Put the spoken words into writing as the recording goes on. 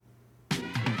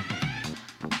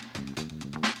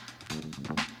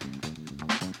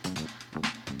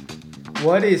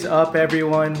What is up,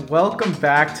 everyone? Welcome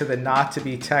back to the Not to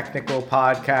Be Technical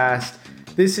podcast.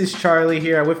 This is Charlie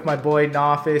here with my boy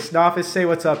Nafis. Nafis, say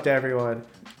what's up to everyone.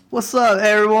 What's up,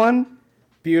 everyone?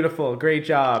 Beautiful, great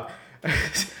job.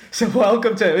 So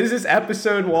welcome to, is this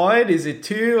episode 1? Is it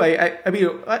 2? I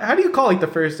mean, how do you call the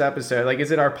first episode?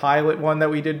 Is it our pilot one that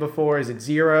we did before? Is it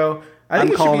 0?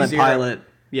 I'm calling it pilot.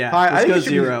 Yeah, let's go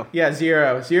 0.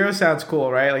 0. 0 sounds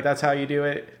cool, right? That's how you do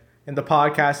it in the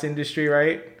podcast industry,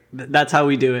 right? That's how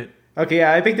we do it. Okay,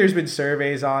 yeah, I think there's been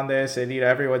surveys on this, and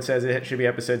everyone says it should be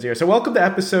episode 0. So welcome to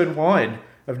episode 1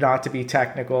 of Not to Be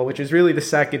Technical, which is really the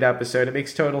second episode. It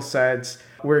makes total sense.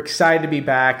 We're excited to be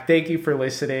back. Thank you for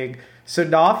listening. So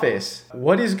Nafis,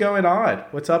 what is going on?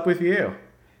 What's up with you?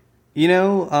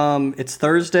 It's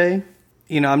Thursday.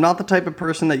 I'm not the type of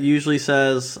person that usually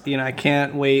says, I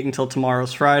can't wait until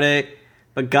tomorrow's Friday,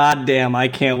 but goddamn, I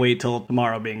can't wait till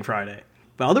tomorrow being Friday.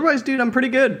 But otherwise, dude, I'm pretty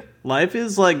good. Life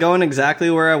is going exactly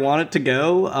where I want it to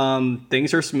go.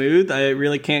 Things are smooth. I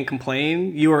really can't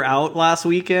complain. You were out last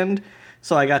weekend,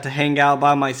 so I got to hang out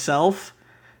by myself.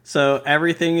 So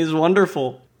everything is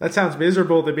wonderful. That sounds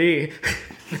miserable to me.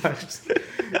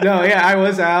 No, yeah, I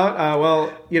was out.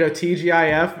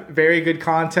 TGIF, very good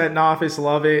content in office.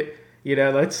 Love it.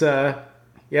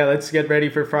 Let's get ready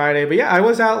for Friday. But yeah, I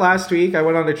was out last week. I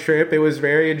went on a trip. It was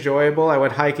very enjoyable. I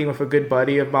went hiking with a good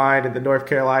buddy of mine in the North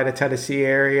Carolina, Tennessee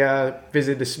area,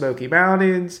 visited the Smoky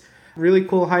Mountains. Really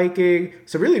cool hiking.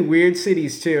 Some really weird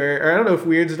cities too. Or I don't know if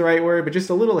weird's the right word, but just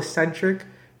a little eccentric.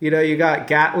 You got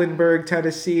Gatlinburg,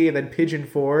 Tennessee, and then Pigeon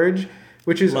Forge,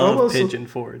 which is almost Pigeon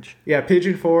Forge. Yeah,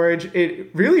 Pigeon Forge.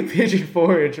 Pigeon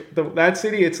Forge. That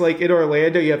city, it's in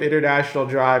Orlando, you have International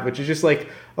Drive, which is just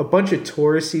a bunch of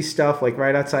touristy stuff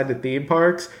right outside the theme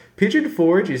parks. Pigeon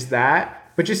Forge is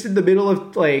that, but just in the middle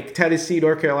of Tennessee,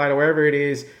 North Carolina, wherever it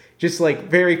is, just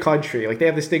very country. They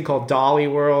have this thing called Dolly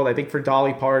World, I think for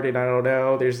Dolly Parton, I don't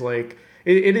know. There's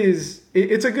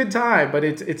it's a good time, but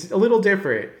it's a little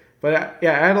different. But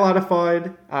yeah, I had a lot of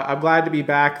fun. I'm glad to be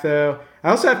back, though. I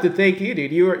also have to thank you,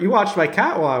 dude. You watched my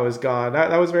cat while I was gone.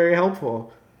 That was very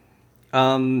helpful.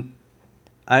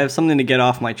 I have something to get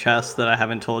off my chest that I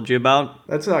haven't told you about.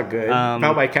 That's not good.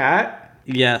 About my cat?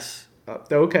 Yes.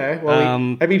 Okay.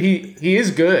 Well, he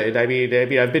is good. I mean,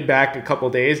 I've been back a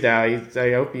couple days now.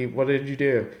 What did you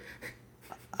do?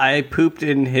 I pooped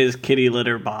in his kitty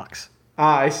litter box.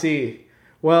 I see.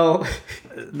 Well,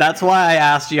 that's why I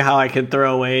asked you how I could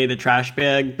throw away the trash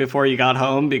bag before you got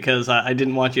home, because I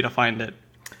didn't want you to find it.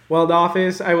 Well,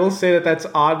 Nafis, I will say that's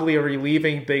oddly a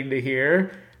relieving thing to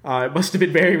hear. It must have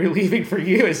been very relieving for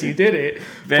you as you did it.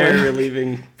 Very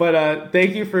relieving. But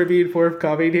thank you for being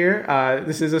forthcoming here.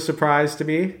 This is a surprise to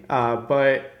me.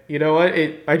 But you know what?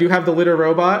 I do have the litter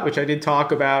robot, which I did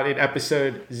talk about in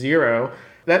episode 0.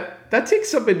 That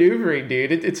takes some maneuvering,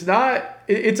 dude. It's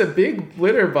a big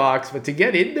litter box, but to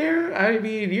get in there, I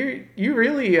mean, you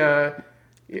really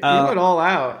you went all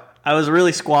out. I was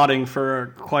really squatting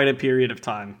for quite a period of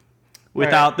time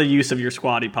without the use of your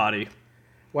squatty potty.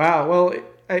 Wow. Well,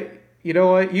 you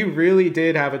know what? You really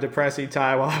did have a depressing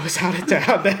time while I was out of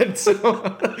town then.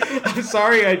 So I'm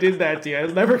sorry I did that to you.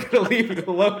 I'm never going to leave you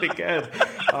alone again.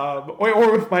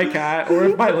 Or with my cat or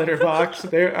with my litter box.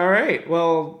 All right.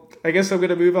 Well, I guess I'm going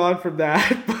to move on from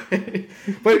that.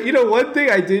 But one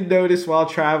thing I did notice while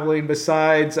traveling,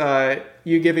 besides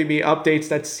you giving me updates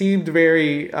that seemed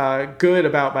very good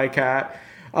about my cat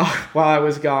while I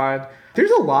was gone, there's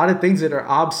a lot of things that are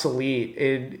obsolete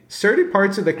in certain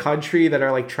parts of the country that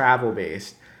are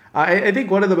travel-based. I think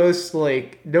one of the most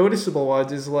noticeable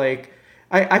ones is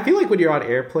I feel when you're on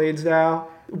airplanes now,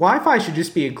 Wi-Fi should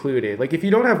just be included. If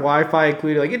you don't have Wi-Fi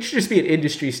included, it should just be an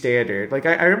industry standard.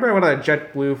 I remember I went on a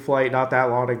JetBlue flight not that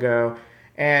long ago,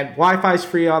 and Wi-Fi's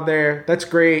free on there. That's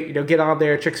great. Get on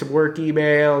there, check some work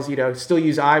emails, still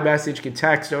use iMessage, can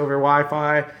text over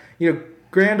Wi-Fi.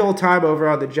 Grand old time over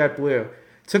on the JetBlue.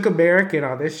 Took American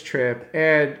on this trip,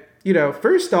 and,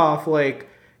 first off,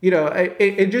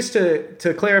 just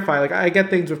to clarify, I get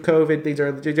things with COVID, things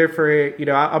are different.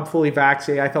 I'm fully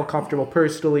vaccinated. I felt comfortable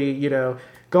personally,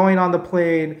 going on the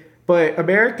plane. But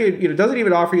American, doesn't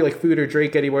even offer you food or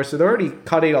drink anymore. So they're already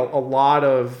cutting a lot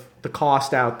of the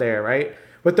cost out there, right?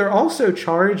 But they're also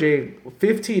charging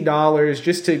 $15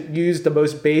 just to use the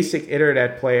most basic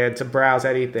internet plan to browse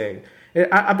anything.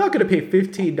 I'm not going to pay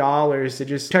 $15 to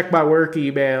just check my work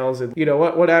emails and,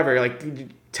 whatever,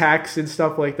 tax and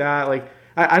stuff like that.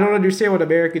 I don't understand what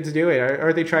Americans doing.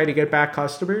 Are they trying to get back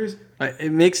customers?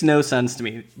 It makes no sense to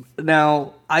me.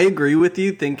 Now, I agree with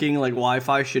you thinking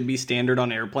Wi-Fi should be standard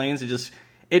on airplanes.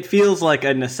 It feels like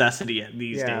a necessity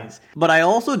these days. But I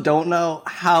also don't know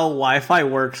how Wi-Fi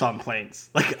works on planes.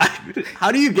 Like,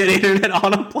 how do you get internet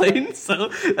on a plane? So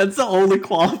that's the only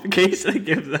qualification I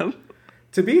give them.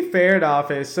 To be fair to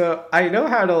Office, so I know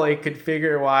how to like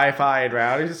configure Wi-Fi and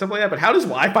routers and stuff like that, but how does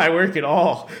Wi-Fi work at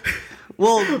all?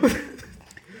 Well,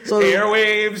 so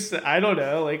airwaves, I don't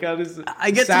know, like how does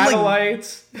I get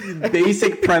satellites?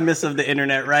 Basic premise of the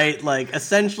internet, right? Like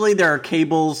essentially there are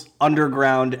cables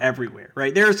underground everywhere,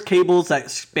 right? There's cables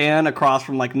that span across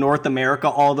from like North America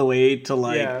all the way to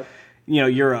like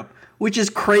Europe. Which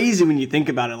is crazy when you think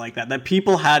about it like that. That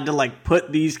people had to like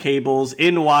put these cables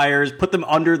in wires, put them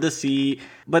under the sea.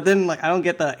 But then like I don't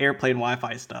get the airplane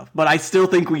Wi-Fi stuff. But I still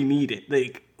think we need it.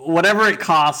 Like whatever it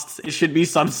costs, it should be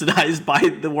subsidized by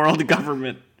the world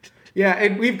government. Yeah,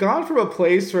 and we've gone from a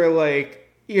place where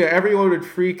like everyone would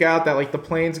freak out that like the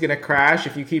plane's gonna crash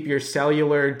if you keep your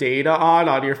cellular data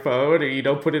on your phone or you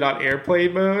don't put it on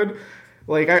airplane mode.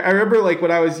 Like, I remember, like,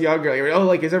 when I was younger,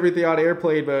 like, is everything on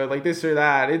airplane mode, like, this or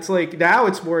that? It's, like, now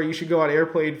it's more you should go on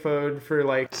airplane phone for,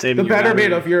 like, the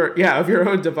betterment of your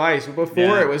own device. But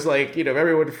before it was, like,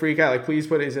 everyone would freak out, like, please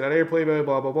put it on airplane mode,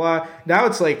 blah, blah, blah. Now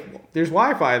it's, like, there's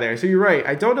Wi-Fi there. So you're right.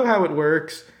 I don't know how it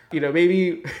works.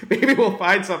 Maybe we'll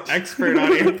find some expert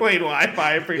on airplane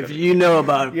Wi-Fi. If you know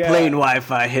about plane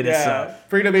Wi-Fi, hit us up.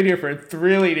 Bring them in here for a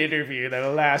thrilling interview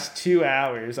that'll last 2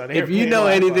 hours on airplane If you know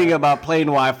Wi-Fi. anything about plane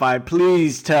Wi-Fi,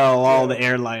 please tell all the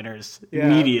airliners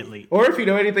immediately. Or if you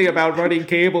know anything about running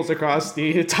cables across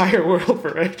the entire world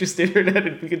for just internet,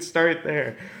 and we can start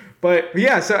there. But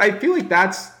yeah, so I feel like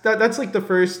that's like the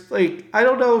first, like, I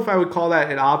don't know if I would call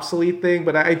that an obsolete thing,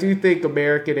 but I do think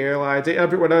American Airlines,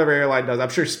 whatever airline does, I'm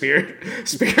sure Spirit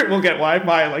will get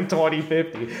Wi-Fi in like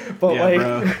 2050. But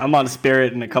bro, I'm on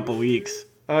Spirit in a couple weeks.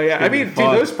 Oh yeah, I mean, dude,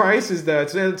 those prices though,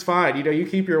 it's fine. You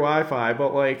keep your Wi-Fi,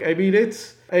 but like, I mean,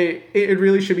 it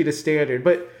really should be the standard.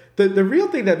 But the real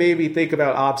thing that made me think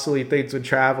about obsolete things when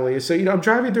traveling is, so, I'm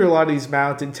driving through a lot of these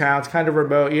mountain towns, kind of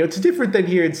remote. It's different than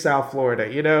here in South Florida.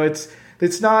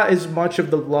 It's not as much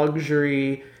of the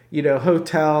luxury,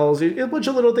 hotels, a bunch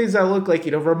of little things that look like,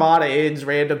 Ramada Inns,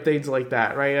 random things like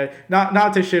that, right?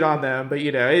 Not to shit on them, but,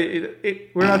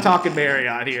 we're not talking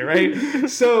Marriott here, right?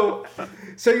 So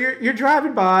you're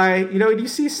driving by, and you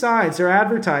see signs, they're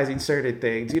advertising certain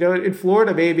things. In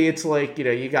Florida, maybe it's like,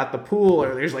 you got the pool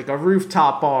or there's like a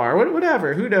rooftop bar, or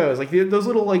whatever, who knows? Like those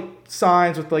little like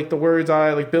signs with like the words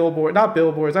on it, like not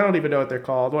billboards, I don't even know what they're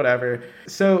called, whatever.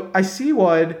 So I see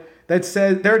one that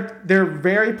says they're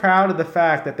very proud of the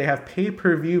fact that they have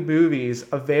pay-per-view movies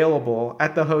available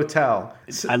at the hotel.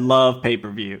 I love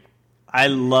pay-per-view. I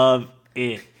love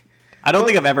it. I don't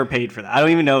think I've ever paid for that. I don't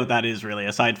even know what that is really,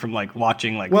 aside from like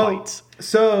watching like fights.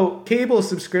 So cable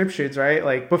subscriptions, right?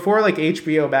 Like before like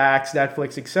HBO Max,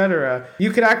 Netflix, etc., you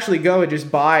could actually go and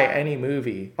just buy any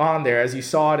movie on there as you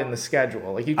saw it in the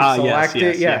schedule. Like you can select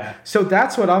it. Yeah. So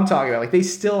that's what I'm talking about. Like they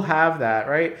still have that,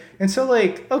 right? And so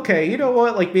like, okay, you know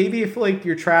what? Like maybe if like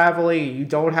you're traveling, you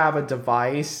don't have a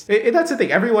device. That's the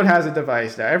thing. Everyone has a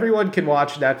device now. Everyone can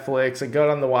watch Netflix and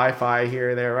go on the Wi-Fi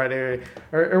here or there, right?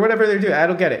 Or whatever they're doing. I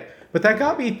don't get it. But that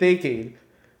got me thinking,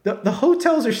 the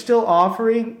hotels are still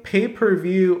offering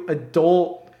pay-per-view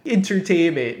adult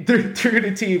entertainment through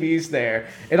the TVs there.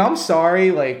 And I'm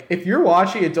sorry, like, if you're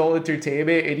watching adult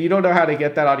entertainment and you don't know how to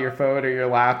get that on your phone or your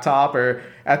laptop, or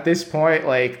at this point,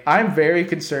 like, I'm very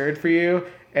concerned for you.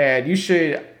 And you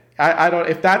should, I don't,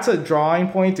 if that's a drawing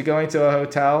point to going to a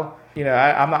hotel,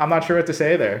 I'm not sure what to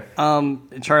say there.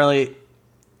 Charlie,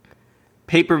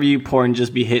 pay-per-view porn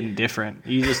just be hitting different.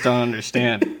 You just don't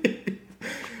understand.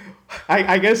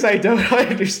 I guess I don't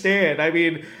understand. I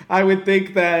mean, I would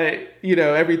think that,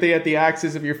 everything at the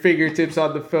axis of your fingertips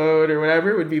on the phone or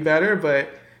whatever would be better. But,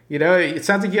 it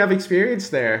sounds like you have experience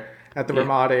there at the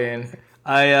Ramada Inn.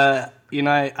 I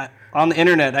on the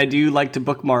internet, I do like to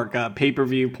bookmark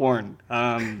pay-per-view porn.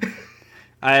 I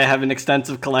have an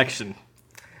extensive collection.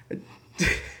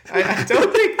 I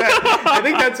don't think that. I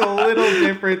think that's a little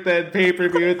different than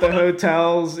pay-per-view at the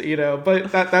hotels,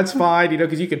 but that's fine,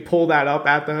 because you can pull that up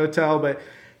at the hotel. But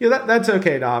that's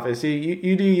okay, Novice.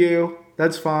 You do you.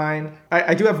 That's fine.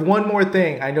 I do have one more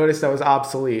thing I noticed that was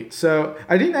obsolete. So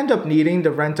I didn't end up needing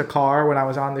to rent a car when I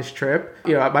was on this trip.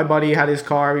 My buddy had his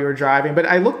car, we were driving, but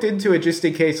I looked into it just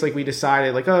in case, like, we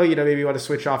decided, like, oh, maybe you want to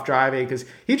switch off driving, because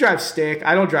he drives stick.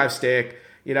 I don't drive stick.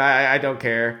 I don't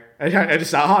care. I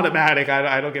just automatic.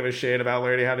 I don't give a shit about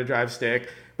learning how to drive stick.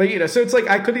 But, so it's like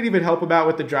I couldn't even help him out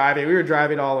with the driving. We were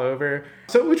driving all over.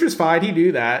 So, which was fine. He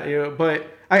knew that, but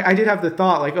I did have the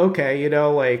thought, like, okay,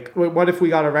 like, what if we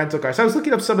got a rental car? So I was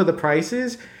looking up some of the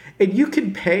prices, and you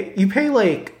pay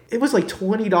like, it was like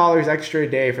 $20 extra a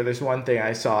day for this one thing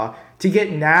I saw to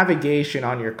get navigation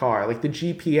on your car, like the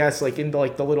GPS, like into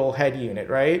like the little head unit,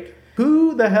 right?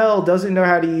 Who the hell doesn't know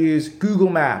how to use Google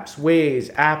Maps, Waze,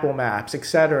 Apple Maps,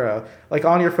 etc., like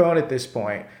on your phone at this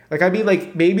point? Like, I mean,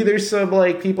 like, maybe there's some,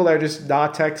 like, people that are just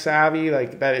not tech savvy,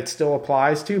 like, that it still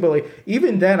applies to. But, like,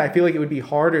 even then, I feel like it would be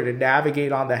harder to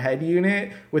navigate on the head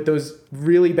unit with those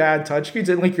really bad touchscreens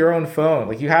and, like, your own phone.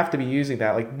 Like, you have to be using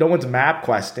that. Like, no one's map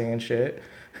questing and shit.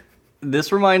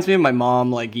 This reminds me of my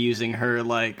mom, like, using her,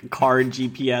 like, car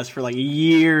GPS for, like,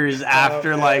 years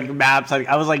after, like, maps. Like,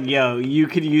 I was like, yo, you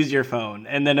could use your phone.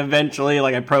 And then eventually,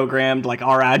 like, I programmed, like,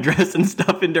 our address and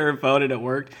stuff into her phone, and it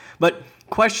worked. But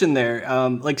question there,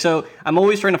 like, so I'm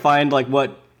always trying to find, like,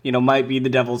 what, you know, might be the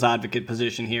devil's advocate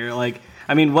position here. Like,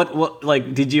 I mean, what,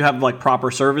 like, did you have, like,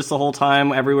 proper service the whole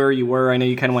time everywhere you were? I know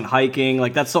you kind of went hiking.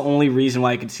 Like, that's the only reason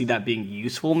why I could see that being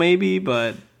useful, maybe,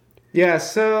 but... Yeah,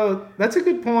 so that's a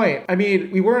good point. I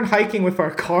mean, we weren't hiking with our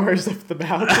cars up the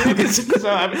mountains, so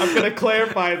I'm going to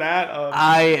clarify that.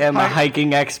 I am a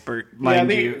hiking expert, mind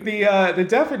you. The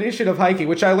definition of hiking,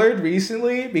 which I learned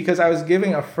recently because I was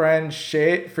giving a friend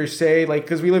shit for saying, like,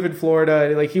 because we live in Florida,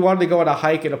 and, like, he wanted to go on a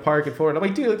hike in a park in Florida. I'm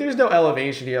like, dude, like, there's no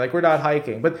elevation here. Like, we're not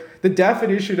hiking. But the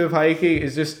definition of hiking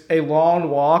is just a long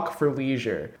walk for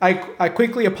leisure. I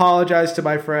quickly apologized to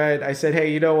my friend. I said,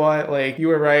 hey, you know what? Like, you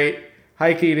were right.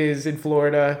 Hiking is in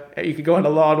Florida. You can go on a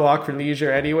long walk for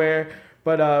leisure anywhere.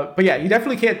 But yeah, you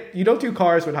definitely can't, you don't do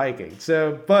cars with hiking.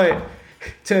 So, but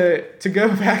to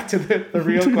go back to the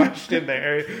real question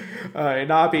there, and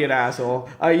not be an asshole.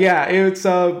 Yeah, it's,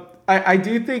 I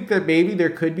do think that maybe there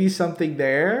could be something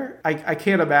there. I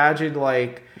can't imagine,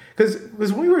 like, because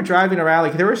when we were driving around,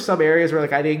 like, there were some areas where,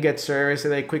 like, I didn't get service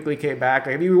and they quickly came back.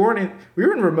 Like, I mean, we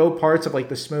were in remote parts of, like,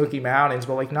 the Smoky Mountains,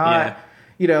 but, like, not... Yeah.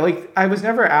 You know, like, I was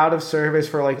never out of service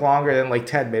for, like, longer than, like,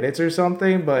 10 minutes or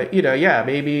something. But, you know, yeah,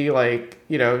 maybe, like,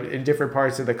 you know, in different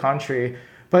parts of the country.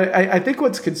 But I think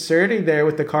what's concerning there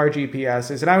with the car GPS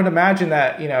is, and I would imagine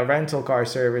that, you know, rental car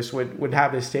service would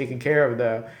have this taken care of,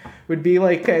 though, would be,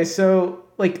 like, okay, so,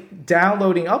 like,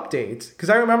 downloading updates. Because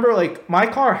I remember, like, my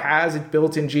car has a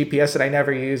built-in GPS that I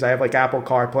never use. I have, like, Apple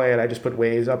CarPlay, and I just put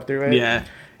Waze up through it. Yeah.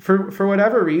 For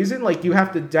whatever reason, like, you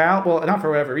have to well, not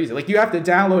for whatever reason, like, you have to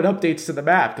download updates to the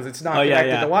map because it's not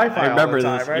connected to Wi-Fi all the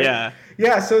time, right?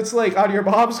 Yeah, so it's like on your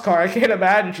mom's car, I can't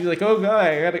imagine. She's like, oh,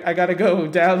 God, I gotta go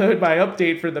download my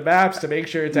update for the maps to make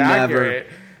sure it's accurate.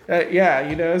 Yeah,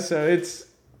 you know, so it's,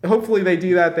 hopefully they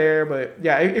do that there. But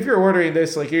yeah, if you're ordering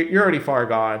this, like, you're already far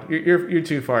gone. You're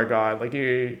too far gone. Like,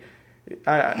 if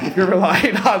you're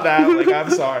relying on that, like, I'm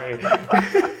sorry.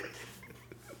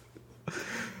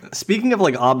 Speaking of,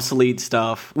 like, obsolete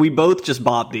stuff, we both just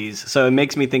bought these, so it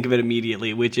makes me think of it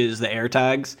immediately, which is the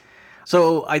AirTags.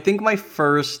 So I think let's explain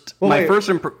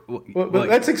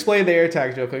the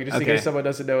AirTags real quick, just in case someone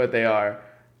doesn't know what they are.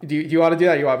 Do you want to do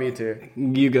that? Or you want me to?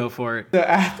 You go for it. So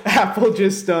Apple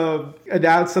just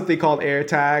announced something called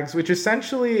AirTags, which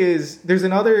essentially is, there's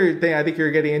another thing I think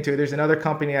you're getting into. There's another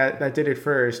company that did it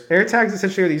first. AirTags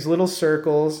essentially are these little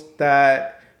circles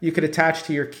that you could attach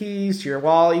to your keys, to your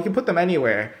wallet. You can put them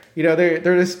anywhere. You know, they're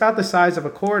just about the size of a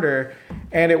quarter,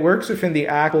 and it works within the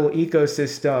Apple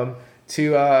ecosystem to,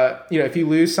 you know, if you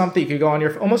lose something, you could go on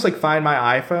your, almost like Find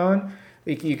My iPhone.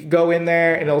 You could go in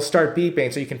there and it'll start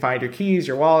beeping so you can find your keys,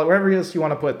 your wallet, wherever else you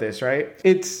want to put this, right?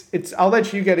 It's I'll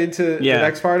let you get into the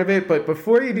next part of it, but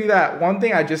before you do that, one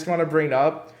thing I just want to bring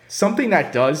up, something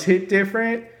that does hit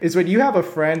different is when you have a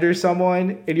friend or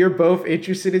someone and you're both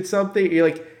interested in something, you're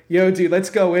like, yo, dude, let's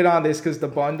go in on this because the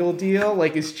bundle deal,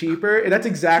 like, is cheaper. And that's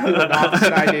exactly what Office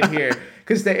and I did here.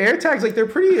 Because the AirTags, like, they're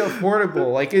pretty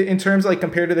affordable. Like, in terms of, like,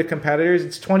 compared to the competitors,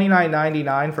 it's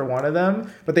 $29.99 for one of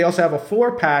them. But they also have a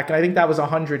 4-pack, and I think that was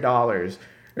 $100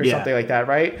 or something like that,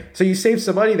 right? So you save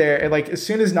some money there. And, like, as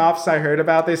soon as Nofs I heard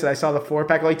about this and I saw the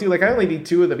 4-pack, like, dude, like, I only need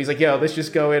 2 of them. He's like, yo, let's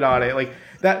just go in on it. Like,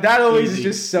 that always is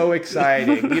just so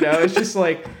exciting. You know, it's just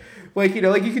like... Like, you know,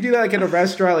 like, you could do that, like, in a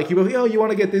restaurant. Like, you go, yo, you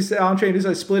want to get this entree and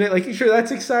just split it? Like, sure,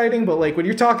 that's exciting. But, like, when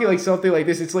you're talking, like, something like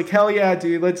this, it's like, hell yeah,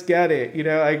 dude, let's get it. You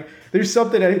know, like, there's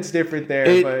something that hits different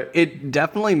there. It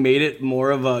definitely made it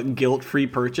more of a guilt-free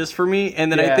purchase for me.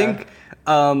 And then I think,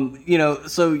 you know,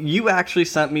 so you actually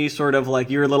sent me sort of, like,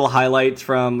 your little highlights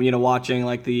from, you know, watching,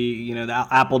 like, the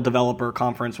Apple Developer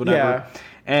Conference, whatever. Yeah.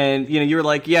 And, you know, you were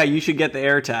like, yeah, you should get the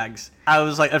AirTags. I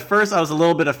was like, at first I was a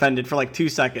little bit offended for like 2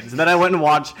 seconds. And then I went and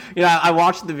watched, you know, I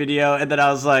watched the video and then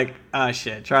I was like, ah,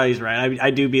 shit, Charlie's right.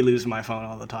 I do be losing my phone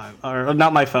all the time. Or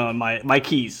not my phone, my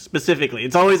keys specifically.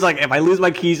 It's always like, if I lose my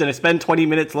keys and I spend 20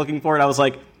 minutes looking for it, I was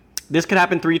like, this could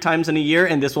happen 3 times in a year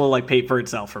and this will like pay for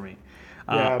itself for me.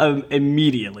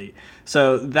 immediately.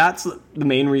 So that's the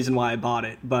main reason why I bought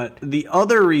it. But the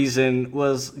other reason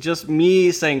was just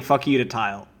me saying fuck you to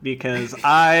Tile, because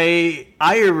I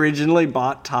originally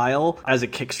bought Tile as a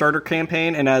Kickstarter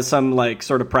campaign, and as some like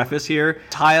sort of preface here,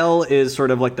 Tile is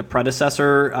sort of like the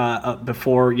predecessor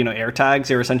before AirTags.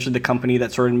 They're essentially the company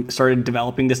that started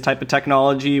developing this type of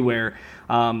technology, where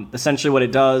essentially what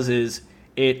it does is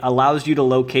it allows you to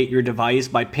locate your device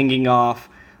by pinging off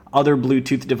other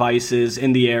Bluetooth devices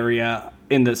in the area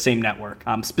in the same network,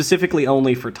 specifically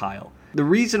only for Tile. The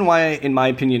reason why, in my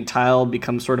opinion, Tile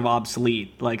becomes sort of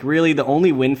obsolete, like really the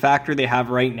only win factor they have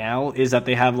right now is that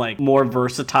they have like more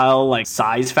versatile like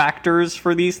size factors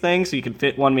for these things. So you can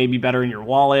fit one maybe better in your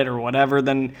wallet or whatever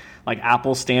than like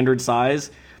Apple's standard size.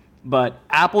 But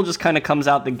Apple just kind of comes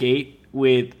out the gate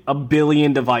with a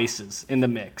billion devices in the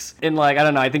mix. And like, I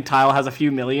don't know, I think Tile has a few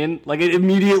million. Like it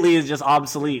immediately is just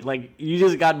obsolete. Like you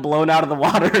just got blown out of the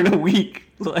water in a week.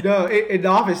 No, in the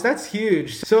office, that's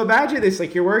huge. So imagine this,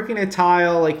 like you're working at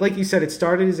Tile, like you said, it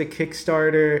started as a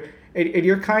Kickstarter, and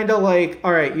you're kind of like,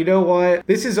 all right, you know what?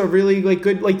 This is a really like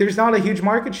good, like there's not a huge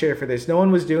market share for this. No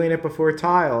one was doing it before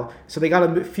Tile. So they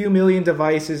got a few million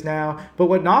devices now. But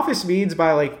what Noffice means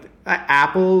by like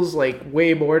Apple's like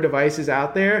way more devices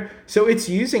out there, so it's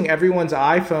using everyone's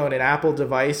iPhone and Apple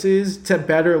devices to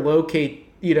better locate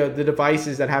the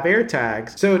devices that have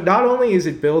AirTags. So not only is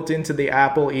it built into the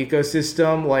Apple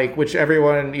ecosystem, like which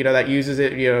everyone that uses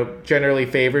it generally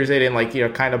favors it and like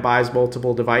kind of buys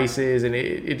multiple devices, and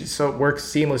it so works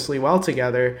seamlessly well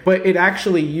together, but it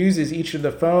actually uses each of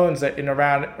the phones that in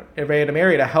around a random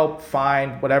area to help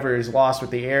find whatever is lost with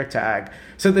the AirTag.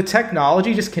 So the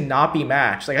technology just cannot be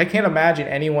matched. Like I can't imagine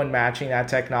anyone matching that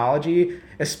technology,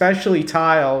 especially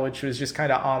Tile, which was just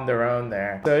kind of on their own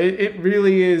there. So it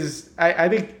really is, I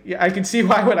think I can see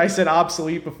why when I said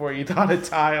obsolete before, you thought of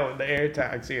Tile and the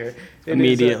AirTags here.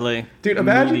 Immediately. Dude,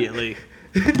 imagine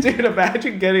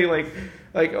getting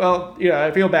well,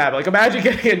 I feel bad, but like imagine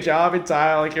getting a job in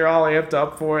Tile, like you're all amped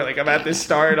up for it, like I'm at this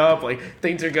startup, like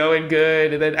things are going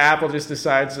good, and then Apple just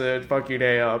decides to fuck your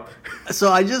day up. So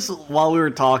while we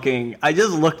were talking, I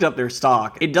just looked up their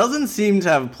stock. It doesn't seem to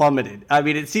have plummeted. I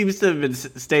mean, it seems to have been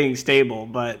staying stable,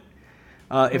 but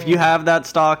if you have that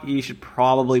stock, you should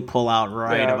probably pull out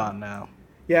about now.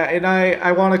 Yeah, and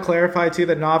I want to clarify too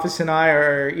that Noffice and I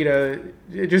are,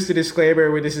 just a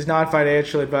disclaimer, this is not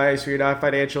financial advice. We're not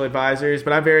financial advisors,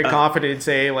 but I'm very confident in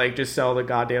saying, like, just sell the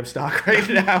goddamn stock right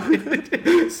now.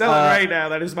 Sell it right now.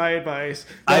 That is my advice.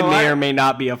 No, I may or may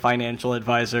not be a financial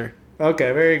advisor.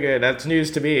 Okay, very good. That's news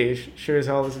to me. Sure as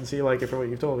hell doesn't seem like it from what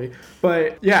you've told me.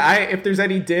 But yeah, if there's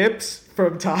any dips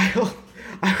from Tile,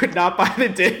 I would not buy the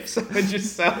dips. I would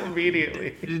just sell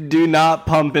immediately. Do not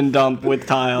pump and dump with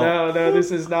Tile. No,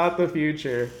 this is not the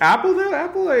future. Apple, though,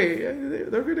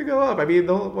 they're going to go up. I mean,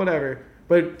 whatever.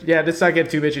 But yeah, let's not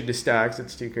get too much into stocks.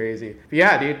 It's too crazy. But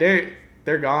yeah, dude,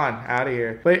 they're gone, out of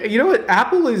here. But you know what?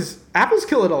 Apple's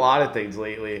killing a lot of things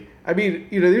lately. I mean,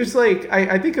 there's like,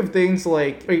 I think of things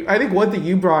like, I think one thing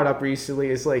you brought up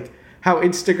recently is like, how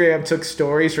Instagram took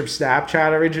stories from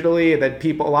Snapchat originally, and then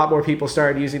a lot more people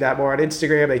started using that more on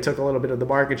Instagram. They took a little bit of the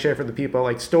market share from the people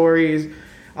like stories.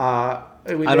 I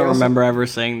don't remember ever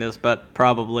saying this, but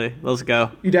probably. Let's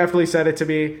go. You definitely said it to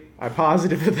me. I'm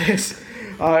positive of this.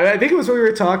 I think it was when we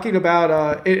were talking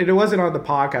about, it wasn't on the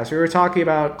podcast. We were talking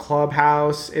about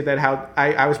Clubhouse, and then how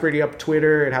I was bringing up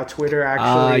Twitter, and how Twitter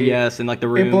actually yes, and like the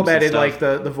rooms implemented like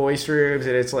the voice rooms,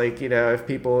 and it's like, if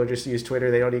people just use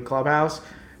Twitter, they don't need Clubhouse.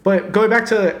 But going back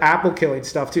to Apple killing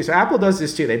stuff too. So Apple does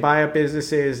this too. They buy up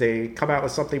businesses. They come out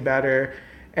with something better.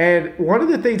 And one of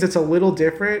the things that's a little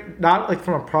different, not like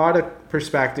from a product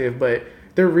perspective, but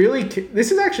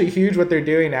this is actually huge what they're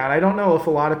doing now. And I don't know if a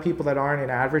lot of people that aren't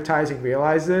in advertising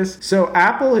realize this. So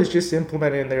Apple has just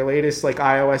implemented in their latest like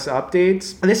iOS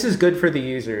updates. And this is good for the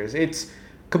users. It's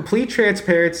complete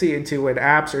transparency into when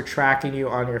apps are tracking you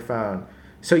on your phone.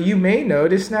 So you may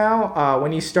notice now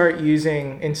when you start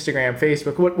using Instagram,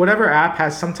 Facebook, whatever app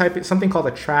has something called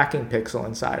a tracking pixel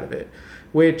inside of it,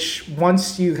 which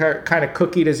once you kind of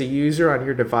cookied as a user on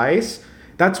your device,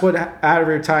 that's what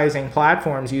advertising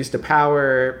platforms use to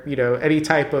power, any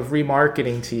type of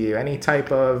remarketing to you, any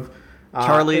type of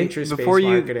interest-based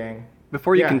marketing.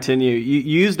 Before you continue, you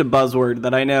used a buzzword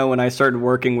that I know when I started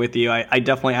working with you, I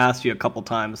definitely asked you a couple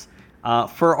times.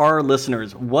 For our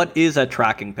listeners, what is a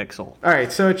tracking pixel? All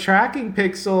right, so a tracking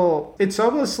pixel, it's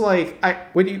almost like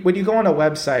when you go on a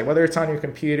website, whether it's on your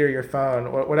computer, your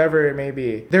phone, whatever it may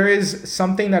be, there is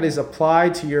something that is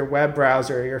applied to your web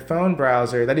browser or your phone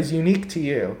browser that is unique to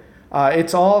you.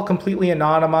 It's all completely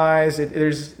anonymized.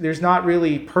 There's not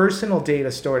really personal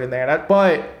data stored in there.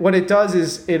 But what it does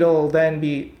is it'll then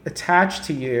be attached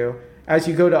to you as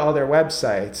you go to other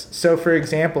websites. So for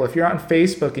example, if you're on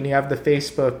Facebook and you have the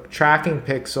Facebook tracking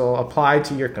pixel applied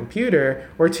to your computer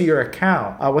or to your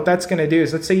account, what that's going to do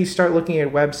is, let's say you start looking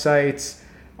at websites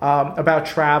about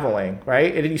traveling,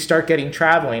 right? And you start getting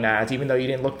traveling ads, even though you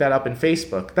didn't look that up in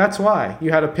Facebook. That's why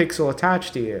you had a pixel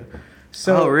attached to you.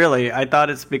 So, oh, really? I thought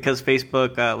it's because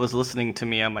Facebook was listening to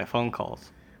me on my phone calls.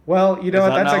 Well, you know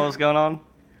what? That's not what's going on?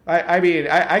 I mean,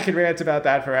 I could rant about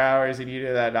that for hours, and you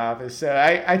do that in office. So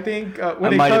I think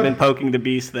when I might have been poking the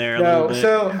beast there a little bit.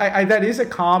 So that is a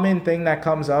common thing that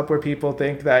comes up where people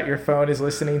think that your phone is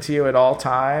listening to you at all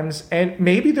times. And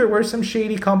maybe there were some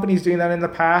shady companies doing that in the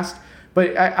past.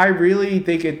 But I really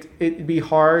think it'd be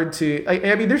hard to,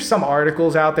 I mean, there's some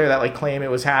articles out there that like claim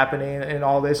it was happening and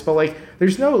all this, but like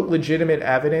there's no legitimate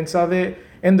evidence of it.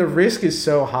 And the risk is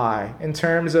so high in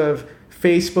terms of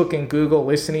Facebook and Google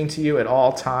listening to you at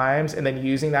all times and then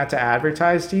using that to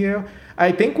advertise to you.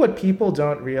 I think what people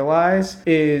don't realize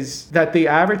is that the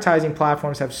advertising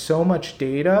platforms have so much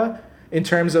data in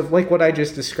terms of like what I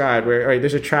just described, where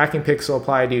there's a tracking pixel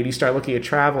applied to you and you start looking at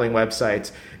traveling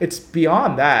websites. It's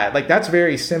beyond that. Like that's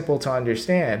very simple to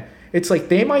understand. It's like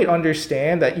they might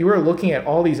understand that you are looking at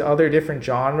all these other different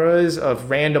genres of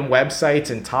random websites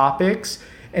and topics,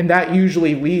 and that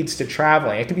usually leads to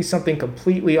traveling. It could be something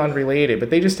completely unrelated, but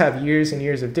they just have years and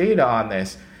years of data on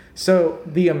this. So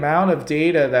the amount of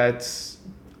data that's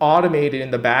automated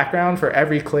in the background for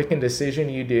every click and decision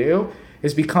you do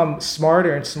has become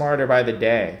smarter and smarter by the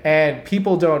day. And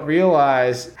people don't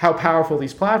realize how powerful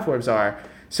these platforms are.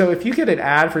 So if you get an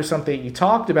ad for something you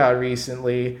talked about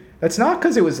recently, that's not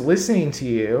because it was listening to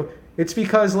you. It's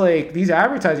because like these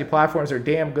advertising platforms are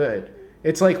damn good.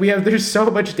 It's like there's so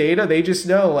much data, they just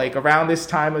know like around this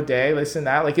time of day, this and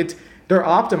that. Like they're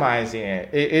optimizing it.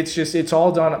 It's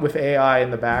all done with AI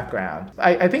in the background.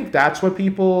 I think that's what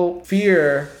people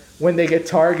fear when they get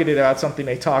targeted about something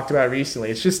they talked about recently.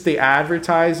 It's just the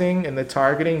advertising and the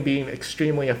targeting being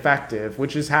extremely effective,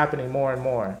 which is happening more and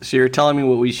more. So you're telling me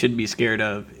what we should be scared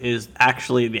of is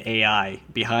actually the AI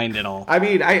behind it all. I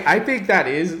mean, I think that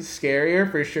is scarier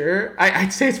for sure.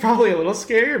 I'd say it's probably a little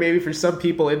scarier maybe for some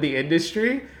people in the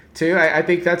industry too. I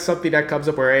think that's something that comes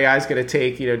up where AI is going to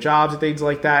take, jobs and things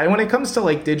like that. And when it comes to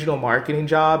like digital marketing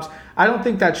jobs, I don't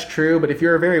think that's true. But if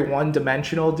you're a very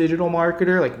one-dimensional digital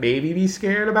marketer, like maybe be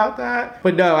scared about that.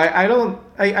 But no, I don't.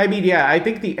 I mean, yeah, I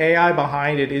think the AI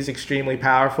behind it is extremely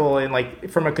powerful. And like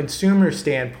from a consumer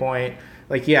standpoint,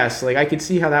 like, yes, like I could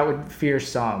see how that would fear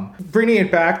some. Bringing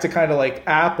it back to kind of like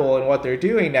Apple and what they're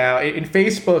doing now, and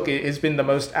Facebook has been the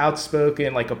most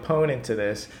outspoken like opponent to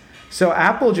this. So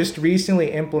Apple just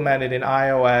recently implemented in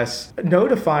iOS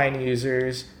notifying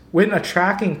users when a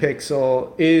tracking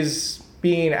pixel is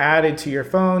being added to your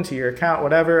phone, to your account,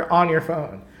 whatever, on your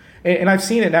phone. And I've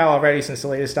seen it now already since the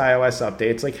latest iOS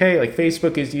update. It's like, hey, like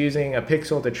Facebook is using a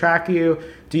pixel to track you.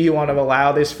 Do you want to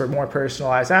allow this for more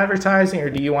personalized advertising, or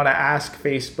do you want to ask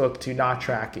Facebook to not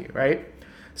track you, right?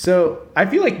 So I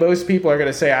feel like most people are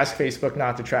going to say, ask Facebook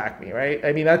not to track me, right?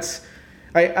 I mean,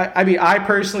 I mean, I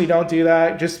personally don't do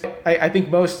that. I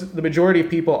think the majority of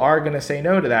people are going to say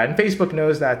no to that. And Facebook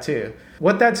knows that too.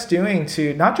 What that's doing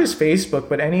to not just Facebook,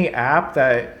 but any app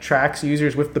that tracks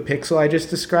users with the pixel I just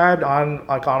described on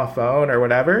a phone or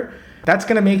whatever, that's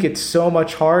going to make it so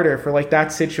much harder for like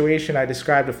that situation I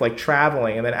described with like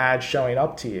traveling and then ads showing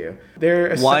up to you.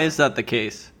 Why is that the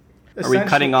case? Are we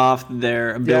cutting off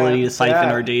their ability to siphon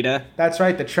our data? That's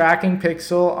right. The tracking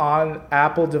pixel on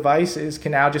Apple devices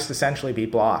can now just essentially be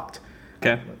blocked.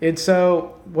 Okay. And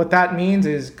so what that means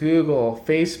is Google,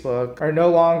 Facebook are no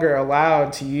longer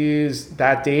allowed to use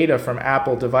that data from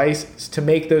Apple devices to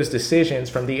make those decisions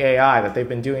from the AI that they've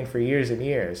been doing for years and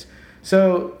years.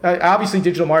 So obviously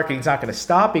digital marketing is not going to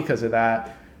stop because of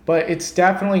that, but it's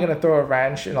definitely going to throw a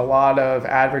wrench in a lot of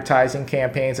advertising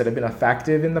campaigns that have been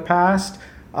effective in the past.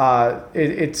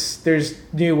 There's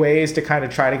new ways to kind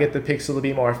of try to get the pixel to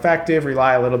be more effective,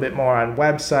 rely a little bit more on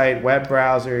website, web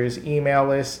browsers, email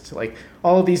lists, like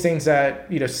all of these things that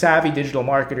savvy digital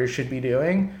marketers should be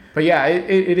doing. But yeah,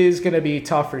 it is going to be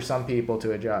tough for some people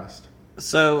to adjust.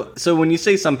 So when you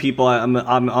say some people,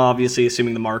 I'm obviously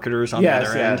assuming the marketers on the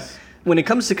other end. Yes. When it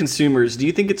comes to consumers, do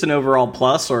you think it's an overall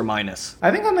plus or minus?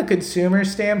 I think on the consumer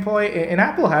standpoint, and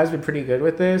Apple has been pretty good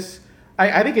with this,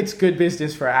 I think it's good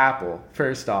business for Apple,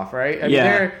 first off, right? I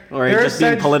mean, or just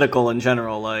being political in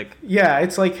general, like. Yeah,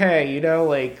 it's like, hey,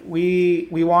 like we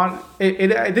want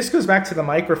it. This goes back to the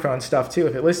microphone stuff too.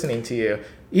 If it's listening to you,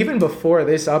 even before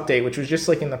this update, which was just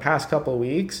like in the past couple of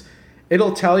weeks,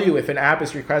 it'll tell you if an app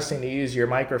is requesting to use your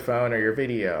microphone or your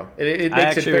video. It I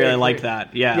makes actually it very really like clear.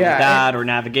 that. Yeah, Yeah, like that or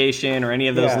navigation or any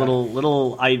of those Yeah.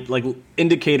 little like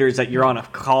indicators that you're on a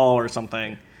call or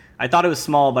something. I thought it was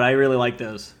small, but I really like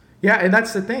those. Yeah, and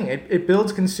that's the thing. It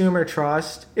builds consumer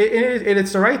trust.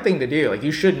 It's the right thing to do. Like,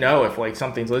 you should know if like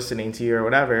something's listening to you or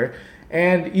whatever,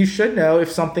 and you should know if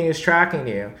something is tracking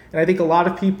you. And I think a lot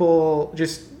of people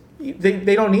just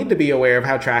they don't need to be aware of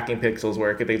how tracking pixels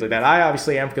work and things like that. I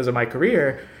obviously am because of my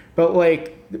career, but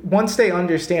like once they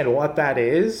understand what that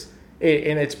is,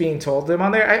 and it's being told them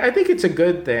on there, I think it's a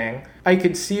good thing. I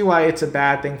could see why it's a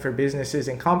bad thing for businesses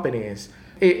and companies.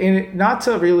 And not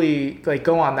to really like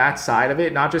go on that side of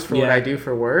it, not just for what Yeah. I do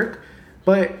for work,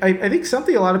 but I think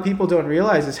something a lot of people don't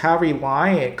realize is how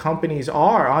reliant companies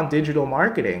are on digital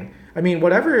marketing. I mean,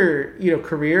 whatever,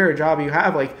 career or job you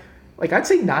have, like I'd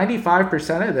say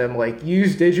 95% of them like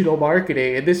use digital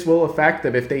marketing, and this will affect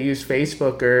them if they use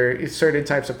Facebook or certain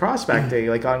types of prospecting,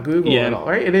 like on Google Yeah. and all,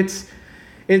 right? And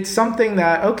it's something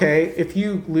that, okay, if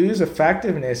you lose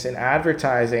effectiveness in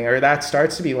advertising or that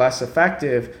starts to be less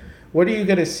effective, what are you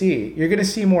going to see? You're going to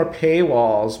see more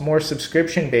paywalls, more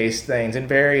subscription-based things, and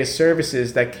various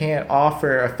services that can't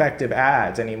offer effective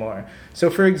ads anymore. So,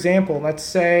 for example, let's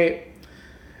say,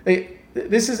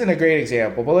 this isn't a great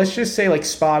example, but let's just say like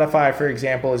Spotify, for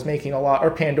example, is making a lot, or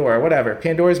Pandora, whatever.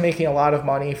 Pandora is making a lot of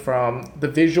money from the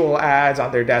visual ads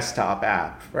on their desktop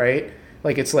app, right?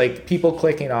 Like it's like people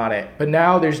clicking on it. But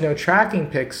now there's no tracking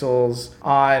pixels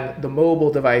on the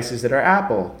mobile devices that are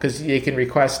Apple, because they can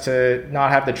request to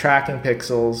not have the tracking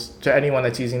pixels to anyone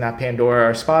that's using that Pandora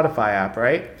or Spotify app,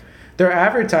 right? Their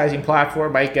advertising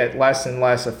platform might get less and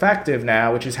less effective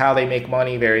now, which is how they make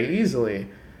money very easily.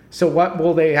 So what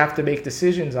will they have to make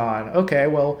decisions on? Okay,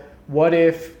 well, what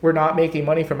if we're not making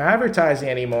money from advertising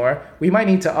anymore? We might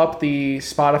need to up the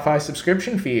Spotify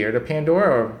subscription fee or the Pandora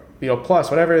or Plus,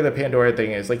 whatever the Pandora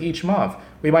thing is, like each month.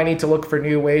 We might need to look for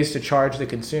new ways to charge the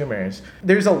consumers.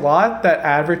 There's a lot that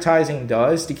advertising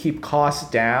does to keep costs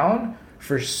down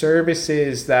for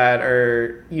services that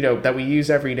are, that we use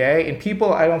every day. And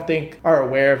people, I don't think, are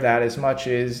aware of that as much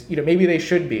as, maybe they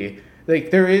should be.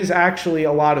 Like, there is actually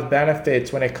a lot of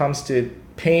benefits when it comes to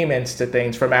payments to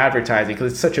things from advertising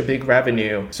because it's such a big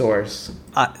revenue source.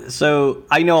 So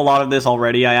I know a lot of this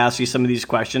already. I asked you some of these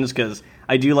questions because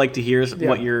I do like to hear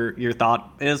what your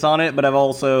thought is on it, but I've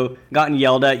also gotten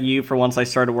yelled at you for once I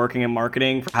started working in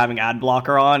marketing for having ad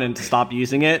blocker on and to stop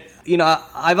using it.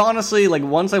 I've honestly, like,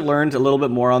 once I've learned a little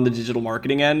bit more on the digital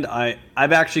marketing end,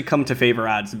 I've actually come to favor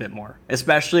ads a bit more,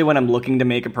 especially when I'm looking to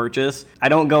make a purchase. I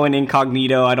don't go in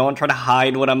incognito. I don't try to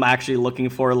hide what I'm actually looking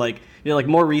for. Like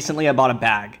more recently I bought a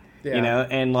bag,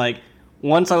 and like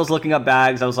once I was looking up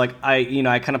bags, I was like, I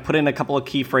kind of put in a couple of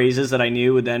key phrases that I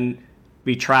knew would then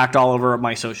be tracked all over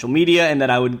my social media, and that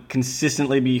I would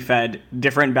consistently be fed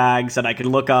different bags that I could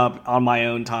look up on my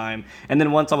own time. And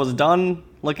then once I was done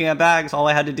looking at bags, all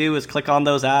I had to do was click on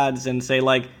those ads and say,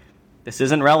 like, this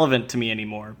isn't relevant to me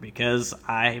anymore because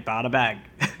I bought a bag.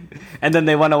 And then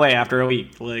they went away after a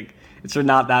week. Like, it's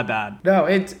not that bad. No,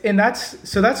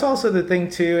 that's also the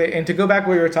thing too. And to go back to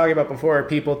what we were talking about before,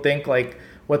 people think like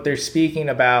what they're speaking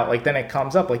about, like then it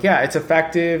comes up like, yeah, it's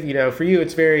effective. For you,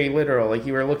 it's very literal. Like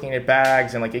you were looking at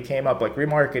bags and like it came up, like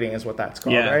remarketing is what that's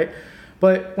called, right?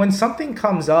 But when something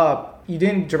comes up, you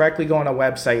didn't directly go on a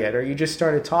website yet, or you just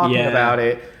started talking about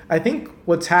it. I think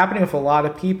what's happening with a lot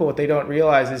of people, what they don't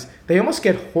realize is they almost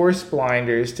get horse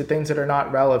blinders to things that are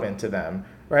not relevant to them,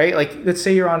 right? Like let's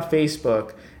say you're on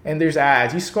Facebook and there's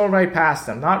ads, you scroll right past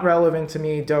them, not relevant to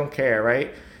me, don't care,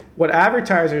 right? What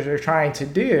advertisers are trying to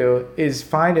do is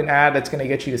find an ad that's going to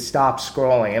get you to stop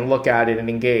scrolling and look at it and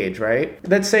engage, right?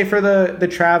 Let's say for the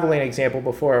traveling example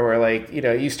before, where like,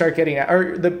 you start getting,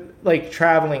 or the like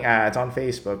traveling ads on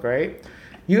Facebook, right?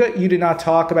 You did not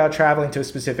talk about traveling to a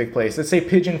specific place. Let's say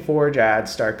Pigeon Forge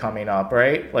ads start coming up,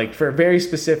 right? Like for a very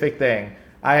specific thing.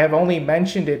 I have only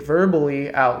mentioned it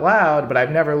verbally out loud, but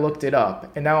I've never looked it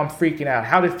up. And now I'm freaking out.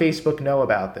 How did Facebook know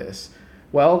about this?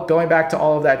 Well, going back to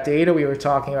all of that data we were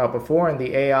talking about before and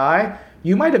the AI,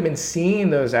 you might have been seeing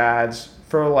those ads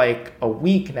for like a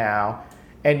week now,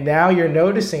 and now you're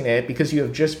noticing it because you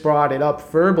have just brought it up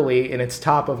verbally and it's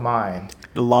top of mind.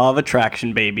 The law of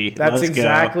attraction, baby. That's Let's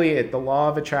exactly go. it, the law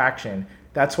of attraction.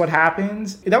 That's what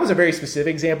happens. That was a very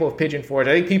specific example of Pigeon Forge.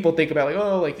 I think people think about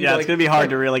like, it's like, gonna be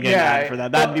hard to really get an ad for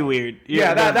that. That'd be weird.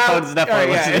 That phone's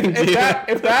definitely listening to you.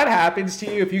 If that happens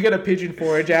to you, if you get a Pigeon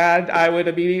Forge ad, I would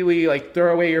immediately like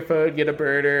throw away your phone, get a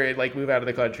burner, and like move out of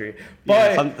the country.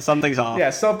 But something's off.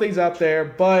 Yeah, something's up there.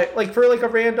 But like for like a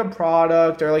random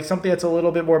product or like something that's a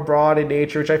little bit more broad in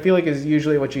nature, which I feel like is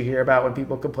usually what you hear about when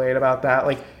people complain about that,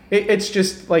 like It's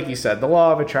just like you said, the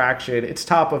law of attraction. It's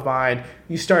top of mind.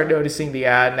 You start noticing the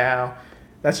ad now.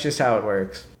 That's just how it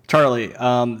works. Charlie,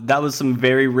 that was some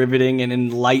very riveting and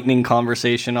enlightening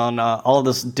conversation on all of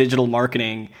this digital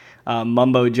marketing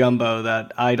mumbo jumbo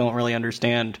that I don't really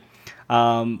understand.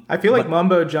 I feel like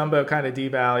mumbo jumbo kind of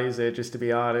devalues it, just to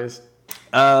be honest.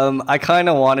 I kind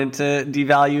of wanted to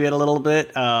devalue it a little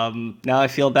bit. Now I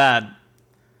feel bad.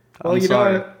 Well, you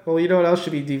know what else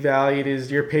should be devalued is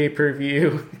your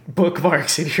pay-per-view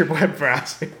bookmarks in your web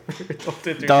browser.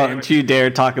 Don't you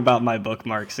dare talk about my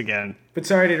bookmarks again. But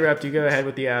sorry to interrupt you. Go ahead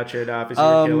with the outro, Nop, as you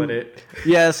were killing it.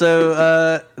 Yeah,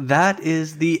 so that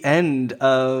is the end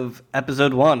of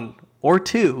episode 1 or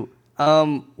 2.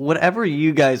 Whatever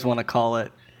you guys want to call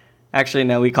it. Actually,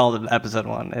 no, we called it episode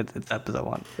 1. It's episode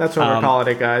 1. That's what we're calling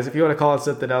it, guys. If you want to call it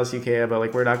something else, you can, but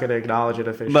like we're not going to acknowledge it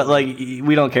officially. But like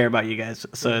we don't care about you guys,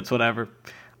 so it's whatever.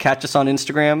 Catch us on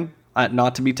Instagram at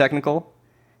Not To Be Technical.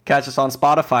 Catch us on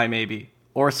Spotify maybe,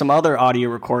 or some other audio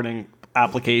recording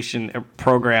application or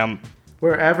program.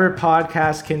 Wherever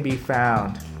podcasts can be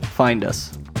found. Find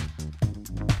us.